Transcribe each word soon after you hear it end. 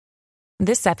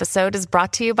This episode is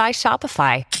brought to you by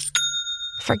Shopify.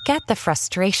 Forget the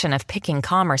frustration of picking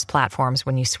commerce platforms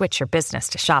when you switch your business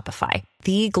to Shopify,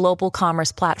 the global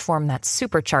commerce platform that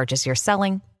supercharges your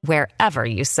selling wherever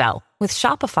you sell. With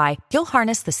Shopify, you'll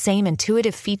harness the same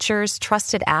intuitive features,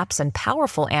 trusted apps, and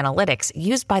powerful analytics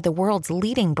used by the world's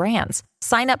leading brands.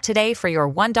 Sign up today for your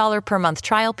 $1 per month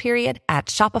trial period at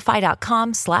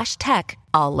shopify.com/tech,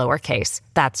 all lowercase.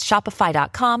 That's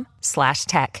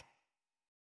shopify.com/tech.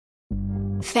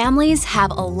 Families have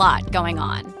a lot going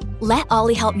on. Let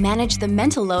Ollie help manage the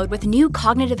mental load with new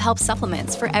cognitive help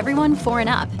supplements for everyone 4 and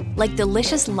up, like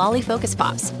delicious Lolly Focus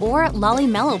Pops or Lolly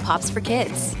Mellow Pops for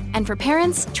kids. And for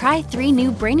parents, try 3 new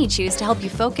Brainy Chews to help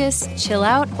you focus, chill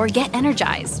out, or get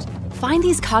energized. Find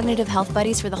these cognitive health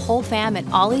buddies for the whole fam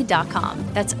at ollie.com.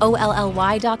 That's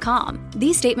OLLY.com.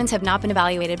 These statements have not been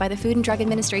evaluated by the Food and Drug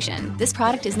Administration. This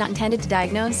product is not intended to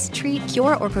diagnose, treat,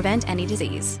 cure, or prevent any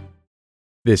disease.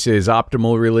 This is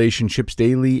Optimal Relationships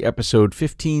Daily, episode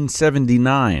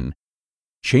 1579.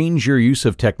 Change Your Use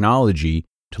of Technology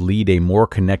to Lead a More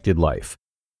Connected Life,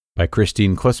 by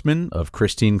Christine Klussman of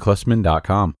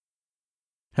ChristineKlussman.com.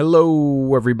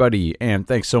 Hello, everybody, and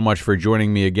thanks so much for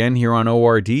joining me again here on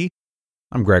ORD.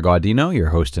 I'm Greg Audino, your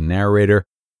host and narrator.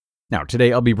 Now,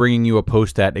 today I'll be bringing you a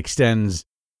post that extends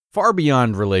far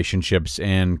beyond relationships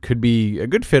and could be a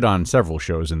good fit on several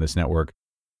shows in this network.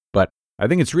 But I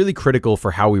think it's really critical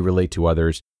for how we relate to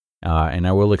others, and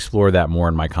I will explore that more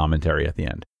in my commentary at the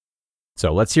end.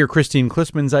 So let's hear Christine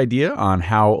Klussman's idea on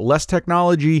how less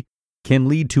technology can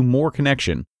lead to more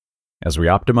connection as we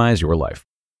optimize your life.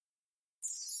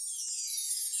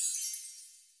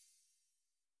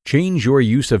 Change Your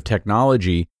Use of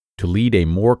Technology to Lead a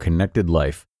More Connected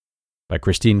Life, by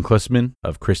Christine Klussman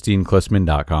of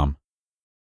ChristineKlussman.com.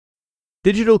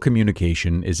 Digital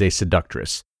communication is a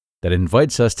seductress that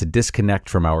invites us to disconnect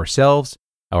from ourselves,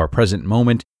 our present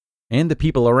moment, and the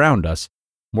people around us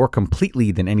more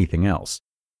completely than anything else.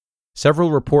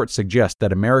 Several reports suggest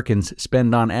that Americans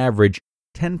spend on average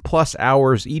 10+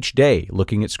 hours each day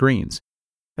looking at screens.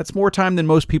 That's more time than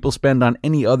most people spend on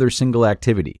any other single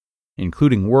activity,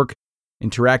 including work,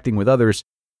 interacting with others,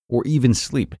 or even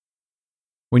sleep.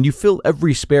 When you fill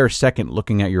every spare second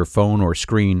looking at your phone or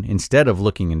screen instead of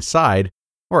looking inside,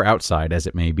 or outside as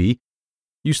it may be,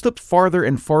 you slip farther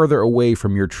and farther away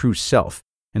from your true self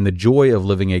and the joy of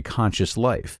living a conscious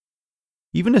life.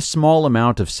 Even a small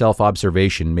amount of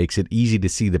self-observation makes it easy to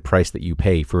see the price that you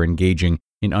pay for engaging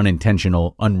in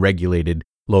unintentional, unregulated,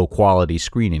 low-quality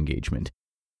screen engagement,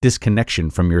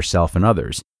 disconnection from yourself and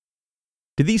others.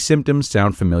 Do these symptoms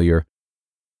sound familiar?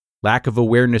 Lack of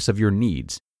awareness of your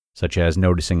needs, such as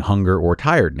noticing hunger or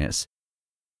tiredness,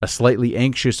 a slightly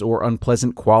anxious or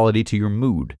unpleasant quality to your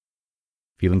mood,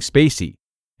 feeling spacey,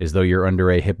 as though you're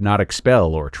under a hypnotic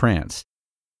spell or trance.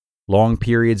 Long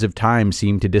periods of time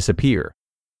seem to disappear.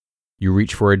 You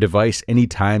reach for a device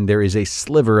anytime there is a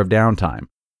sliver of downtime.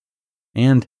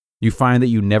 And you find that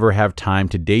you never have time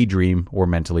to daydream or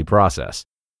mentally process.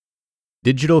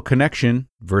 Digital connection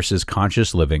versus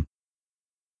conscious living.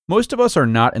 Most of us are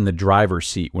not in the driver's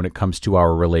seat when it comes to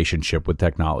our relationship with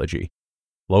technology.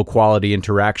 Low-quality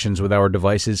interactions with our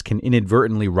devices can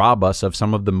inadvertently rob us of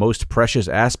some of the most precious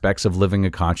aspects of living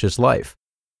a conscious life.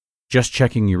 Just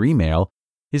checking your email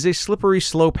is a slippery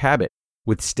slope habit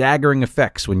with staggering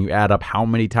effects when you add up how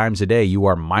many times a day you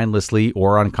are mindlessly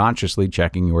or unconsciously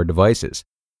checking your devices.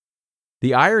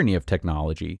 The irony of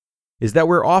technology is that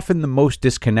we're often the most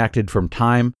disconnected from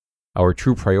time, our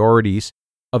true priorities,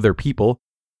 other people,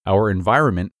 our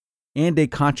environment, and a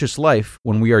conscious life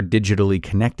when we are digitally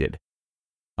connected.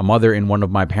 A mother in one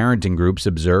of my parenting groups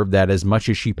observed that as much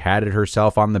as she patted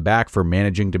herself on the back for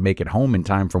managing to make it home in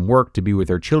time from work to be with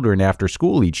her children after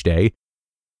school each day,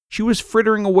 she was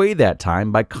frittering away that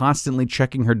time by constantly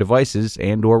checking her devices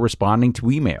and/or responding to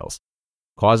emails,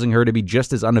 causing her to be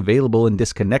just as unavailable and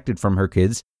disconnected from her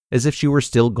kids as if she were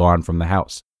still gone from the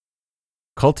house.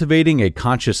 Cultivating a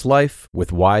conscious life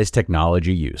with wise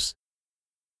technology use.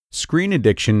 Screen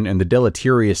addiction and the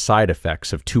deleterious side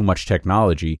effects of too much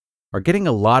technology are getting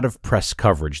a lot of press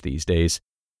coverage these days.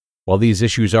 While these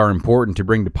issues are important to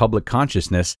bring to public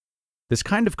consciousness, this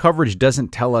kind of coverage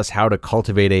doesn't tell us how to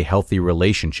cultivate a healthy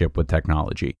relationship with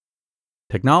technology.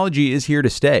 Technology is here to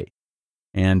stay,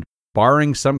 and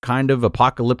barring some kind of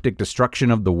apocalyptic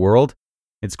destruction of the world,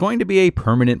 it's going to be a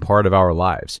permanent part of our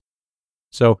lives.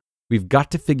 So we've got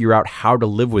to figure out how to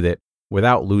live with it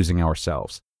without losing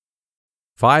ourselves.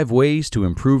 5 ways to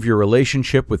improve your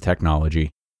relationship with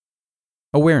technology.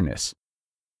 Awareness.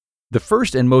 The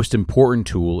first and most important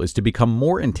tool is to become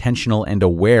more intentional and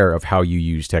aware of how you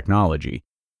use technology.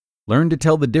 Learn to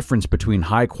tell the difference between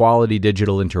high-quality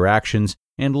digital interactions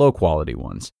and low-quality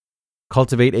ones.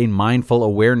 Cultivate a mindful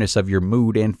awareness of your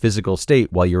mood and physical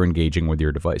state while you're engaging with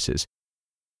your devices.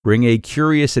 Bring a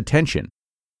curious attention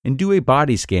and do a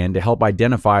body scan to help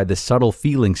identify the subtle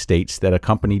feeling states that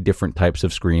accompany different types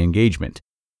of screen engagement.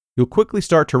 You'll quickly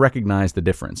start to recognize the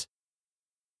difference.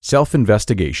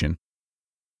 Self-investigation.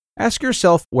 Ask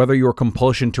yourself whether your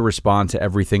compulsion to respond to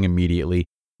everything immediately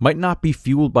might not be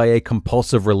fueled by a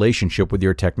compulsive relationship with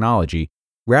your technology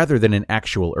rather than an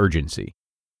actual urgency.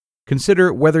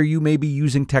 Consider whether you may be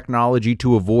using technology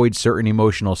to avoid certain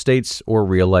emotional states or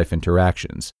real-life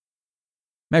interactions.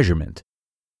 Measurement.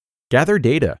 Gather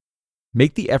data.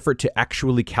 Make the effort to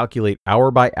actually calculate hour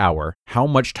by hour how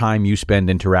much time you spend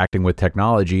interacting with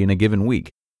technology in a given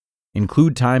week.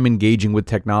 Include time engaging with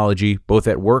technology both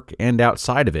at work and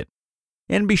outside of it.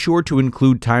 And be sure to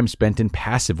include time spent in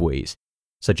passive ways,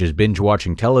 such as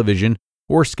binge-watching television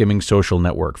or skimming social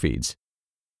network feeds.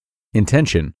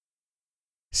 Intention.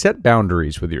 Set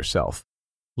boundaries with yourself.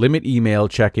 Limit email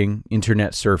checking,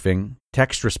 internet surfing,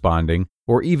 text responding,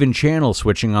 or even channel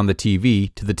switching on the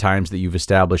TV to the times that you've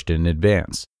established in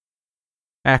advance.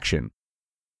 Action.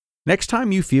 Next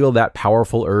time you feel that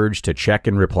powerful urge to check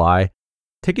and reply,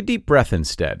 take a deep breath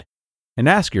instead and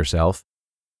ask yourself,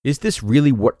 is this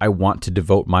really what I want to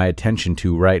devote my attention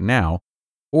to right now,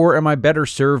 or am I better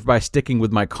served by sticking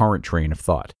with my current train of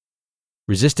thought?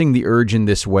 Resisting the urge in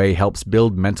this way helps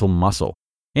build mental muscle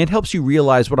and helps you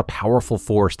realize what a powerful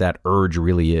force that urge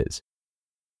really is.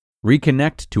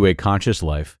 Reconnect to a conscious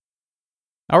life.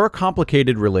 Our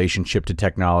complicated relationship to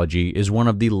technology is one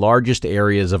of the largest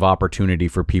areas of opportunity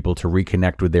for people to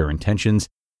reconnect with their intentions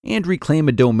and reclaim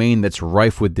a domain that's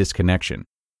rife with disconnection.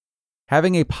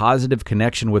 Having a positive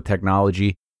connection with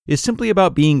technology is simply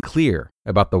about being clear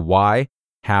about the why,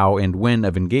 how, and when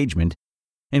of engagement,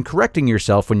 and correcting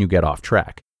yourself when you get off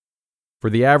track. For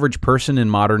the average person in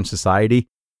modern society,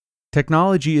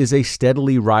 technology is a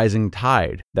steadily rising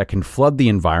tide that can flood the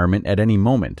environment at any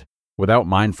moment without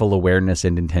mindful awareness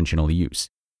and intentional use.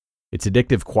 Its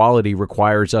addictive quality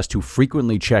requires us to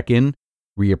frequently check in,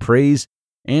 reappraise,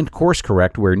 and course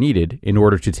correct where needed in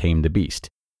order to tame the beast.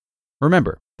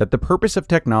 Remember that the purpose of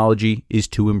technology is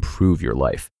to improve your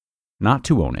life, not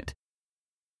to own it.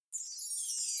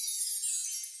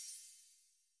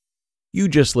 You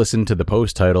just listened to the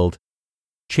post titled,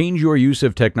 Change Your Use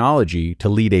of Technology to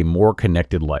Lead a More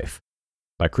Connected Life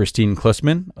by Christine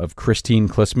Klussman of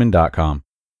ChristineKlussman.com.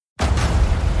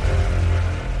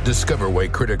 Discover why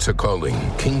critics are calling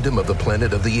Kingdom of the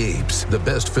Planet of the Apes the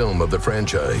best film of the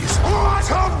franchise. What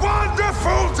a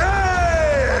wonderful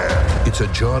day! It's a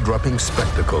jaw-dropping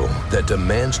spectacle that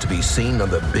demands to be seen on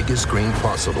the biggest screen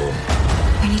possible.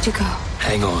 We need to go.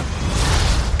 Hang on.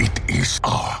 It is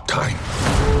our time.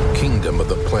 Kingdom of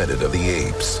the Planet of the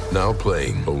Apes. Now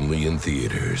playing only in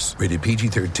theaters. Rated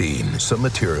PG-13. Some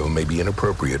material may be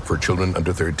inappropriate for children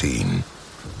under 13.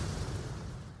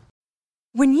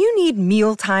 When you need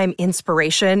mealtime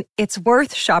inspiration, it's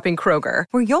worth shopping Kroger,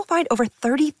 where you'll find over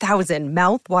 30,000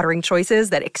 mouth-watering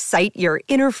choices that excite your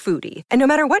inner foodie. And no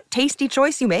matter what tasty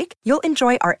choice you make, you'll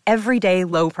enjoy our everyday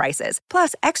low prices,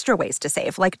 plus extra ways to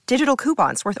save, like digital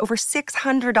coupons worth over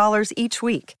 $600 each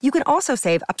week. You can also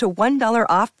save up to $1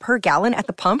 off per gallon at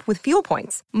the pump with fuel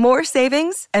points. More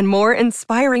savings and more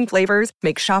inspiring flavors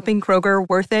make shopping Kroger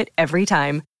worth it every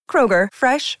time. Kroger,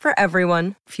 fresh for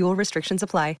everyone. Fuel restrictions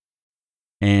apply.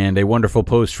 And a wonderful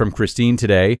post from Christine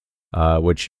today,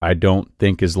 which I don't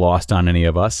think is lost on any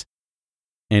of us.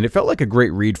 And it felt like a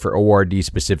great read for ORD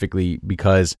specifically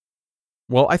because,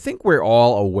 well, I think we're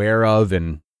all aware of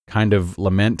and kind of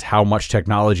lament how much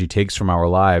technology takes from our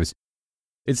lives.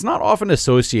 It's not often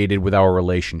associated with our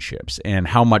relationships and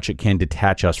how much it can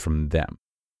detach us from them.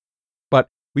 But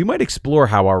we might explore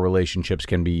how our relationships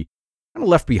can be kind of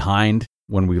left behind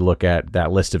when we look at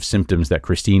that list of symptoms that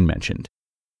Christine mentioned.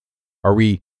 Are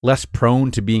we less prone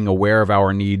to being aware of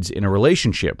our needs in a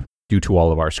relationship due to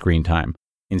all of our screen time,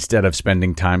 instead of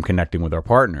spending time connecting with our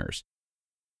partners?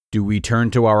 Do we turn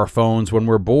to our phones when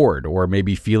we're bored or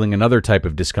maybe feeling another type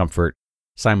of discomfort,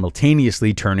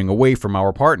 simultaneously turning away from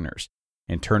our partners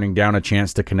and turning down a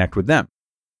chance to connect with them?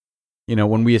 You know,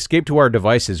 when we escape to our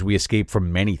devices, we escape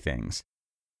from many things.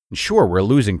 And sure, we're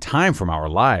losing time from our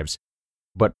lives,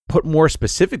 but put more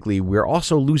specifically, we're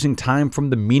also losing time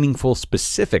from the meaningful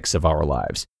specifics of our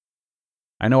lives.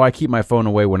 I know I keep my phone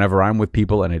away whenever I'm with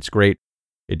people, and it's great.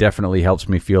 It definitely helps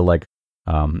me feel like,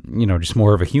 just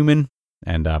more of a human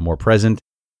and more present.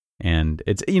 And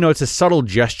it's a subtle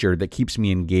gesture that keeps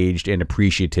me engaged and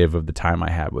appreciative of the time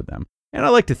I have with them. And I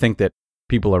like to think that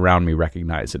people around me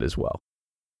recognize it as well.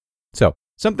 So,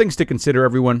 some things to consider,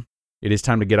 everyone. It is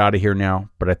time to get out of here now,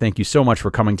 but I thank you so much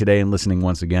for coming today and listening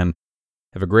once again.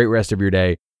 Have a great rest of your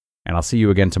day, and I'll see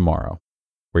you again tomorrow,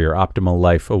 where your optimal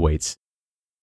life awaits.